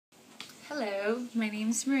Hello, my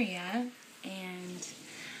name's Maria, and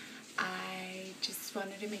I just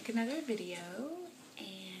wanted to make another video,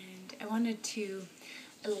 and I wanted to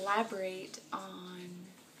elaborate on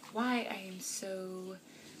why I am so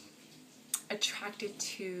attracted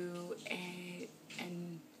to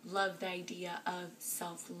and love the idea of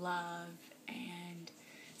self-love and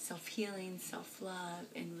self-healing, self-love,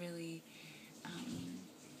 and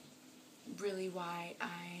really why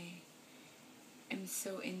I am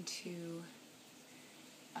so into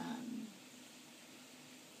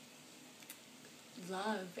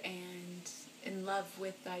love and in love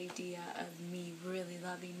with the idea of me really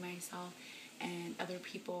loving myself and other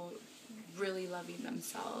people really loving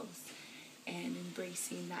themselves and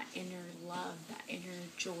embracing that inner love, that inner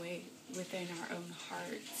joy within our own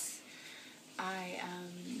hearts.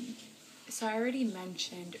 So I already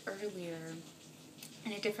mentioned earlier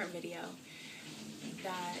in a different video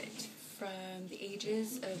that from the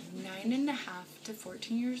ages of 9.5 to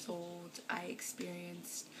 14 years old, I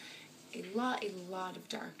experienced a lot of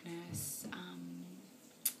darkness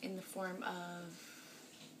in the form of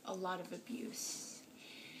a lot of abuse.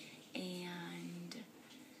 And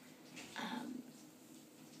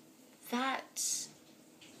that,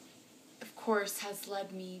 of course, has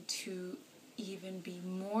led me to even be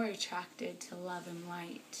more attracted to love and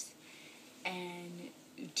light and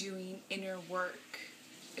doing inner work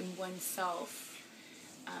in oneself,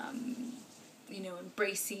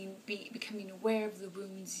 embracing, becoming aware of the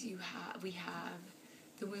wounds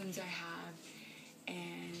the wounds I have,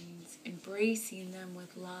 and embracing them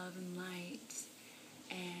with love and light,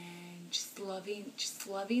 and just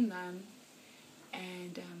loving them,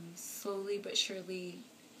 and slowly but surely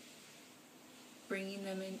bringing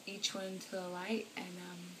them in, each one to the light, and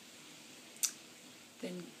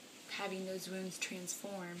then having those wounds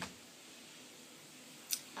transform.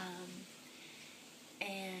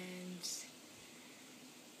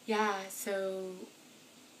 So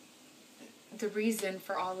the reason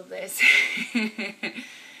for all of this,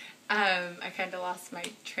 I kind of lost my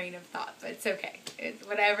train of thought, but it's okay.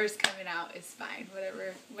 Whatever's coming out is fine.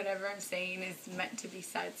 Whatever I'm saying is meant to be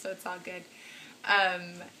said, so it's all good.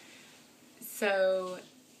 So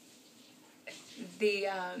the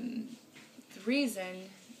reason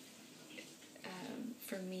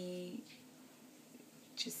for me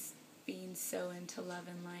just being so into love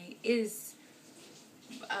and light is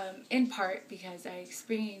in part because I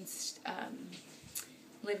experienced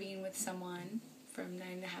living with someone from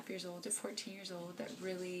 9.5 years old to 14 years old that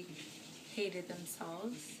really hated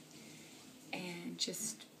themselves and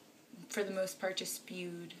just, for the most part, just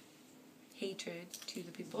spewed hatred to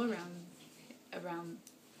the people around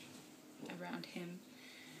him.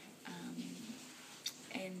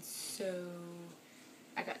 And so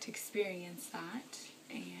I got to experience that,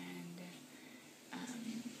 and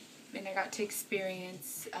I got to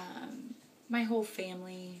experience my whole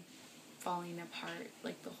family falling apart,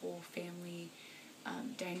 like the whole family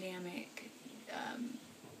dynamic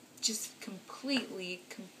just completely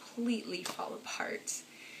fall apart.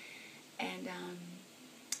 And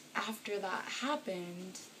after that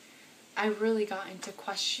happened, I really got into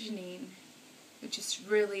questioning. I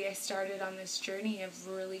started on this journey of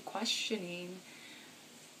really questioning,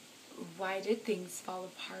 why did things fall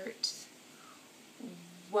apart?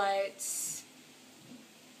 What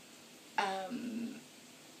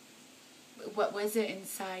was it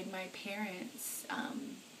inside my parents,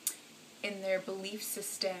 in their belief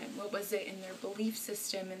system? What was it in their belief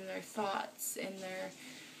system, in their thoughts, in their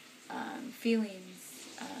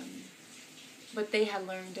feelings, what they had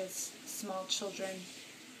learned as small children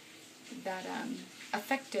that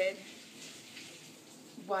affected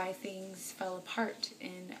why things fell apart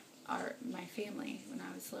in my family when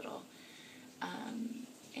I was little.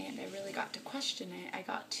 And I really got to question it. I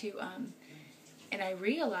got to, and I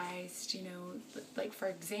realized, like, for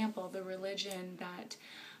example, the religion that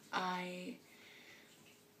I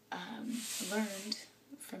learned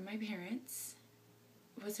from my parents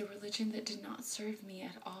was a religion that did not serve me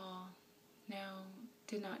at all. No,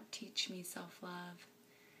 did not teach me self-love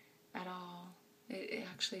at all. It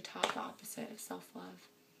actually taught the opposite of self-love.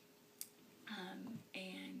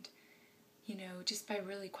 And just by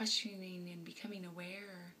really questioning and becoming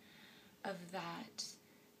aware of that,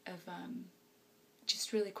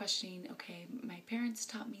 just really questioning, okay, my parents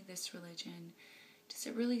taught me this religion. Does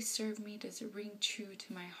it really serve me? Does it ring true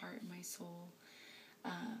to my heart and my soul?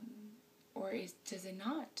 Or does it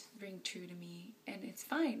not ring true to me? And it's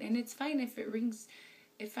fine. And it's fine if it rings,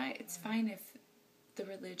 it's fine if the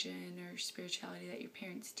religion or spirituality that your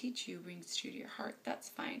parents teach you rings true to your heart. That's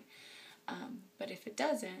fine. But if it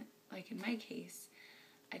doesn't, like in my case,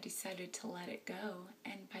 I decided to let it go.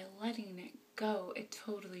 And by letting it go, it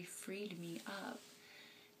totally freed me up.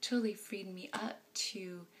 Totally freed me up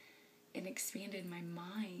to, and expanded my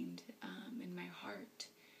mind and my heart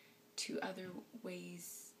to other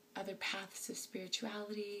ways, other paths of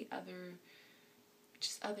spirituality, other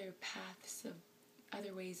paths of,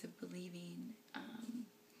 other ways of believing.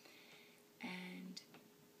 And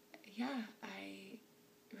yeah,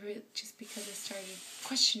 just because I started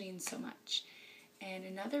questioning so much. And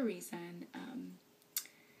another reason,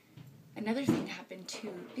 another thing happened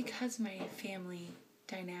too, because my family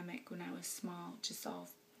dynamic when I was small just all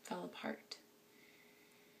fell apart.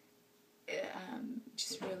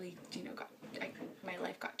 Just really, my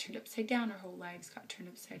life got turned upside down. Our whole lives got turned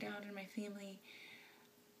upside down in my family.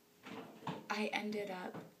 I ended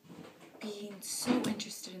up being so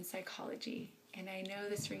interested in psychology. And I know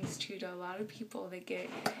this rings true to a lot of people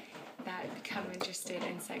that become interested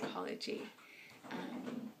in psychology.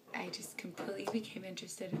 I just completely became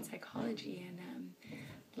interested in psychology, and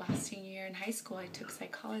last senior year in high school I took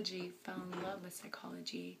psychology, fell in love with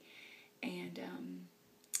psychology, and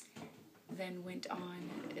then went on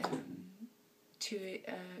to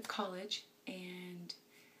college, and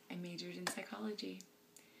I majored in psychology,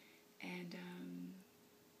 and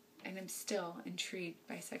I'm still intrigued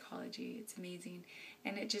by psychology. It's amazing,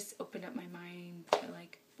 and it just opened up my mind to,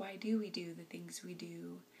 like, why do we do the things we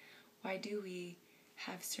do? Why do we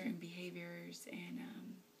have certain behaviors and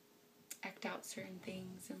act out certain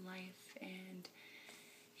things in life? And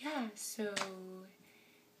yeah, so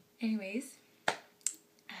anyways, I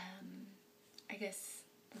guess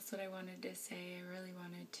that's what I wanted to say. I really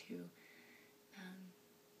wanted to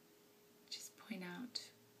just point out,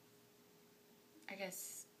 I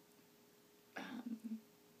guess,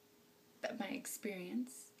 that my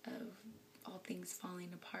experience of all things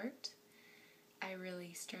falling apart, I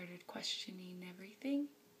really started questioning everything,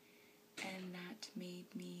 and that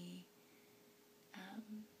made me,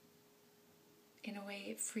 in a way,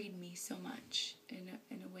 it freed me so much.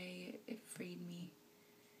 In a way, it freed me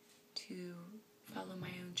to follow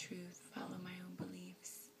my own truth, follow my own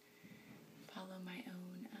beliefs, follow my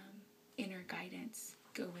own inner guidance,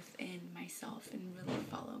 go within myself and really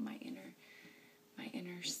follow my inner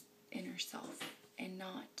self, and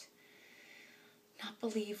not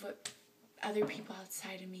believe what other people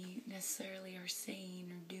outside of me necessarily are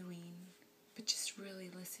saying or doing, but just really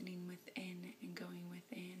listening within and going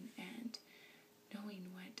within and knowing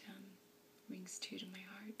what rings true to my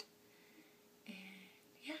heart. And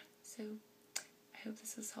yeah, so I hope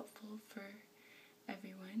this was helpful for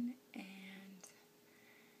everyone, and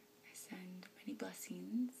I send many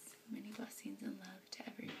blessings and love to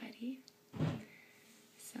everybody.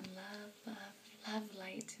 Send love,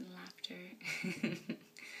 light, and laughter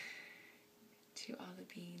to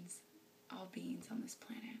all beings on this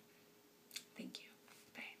planet. Thank you.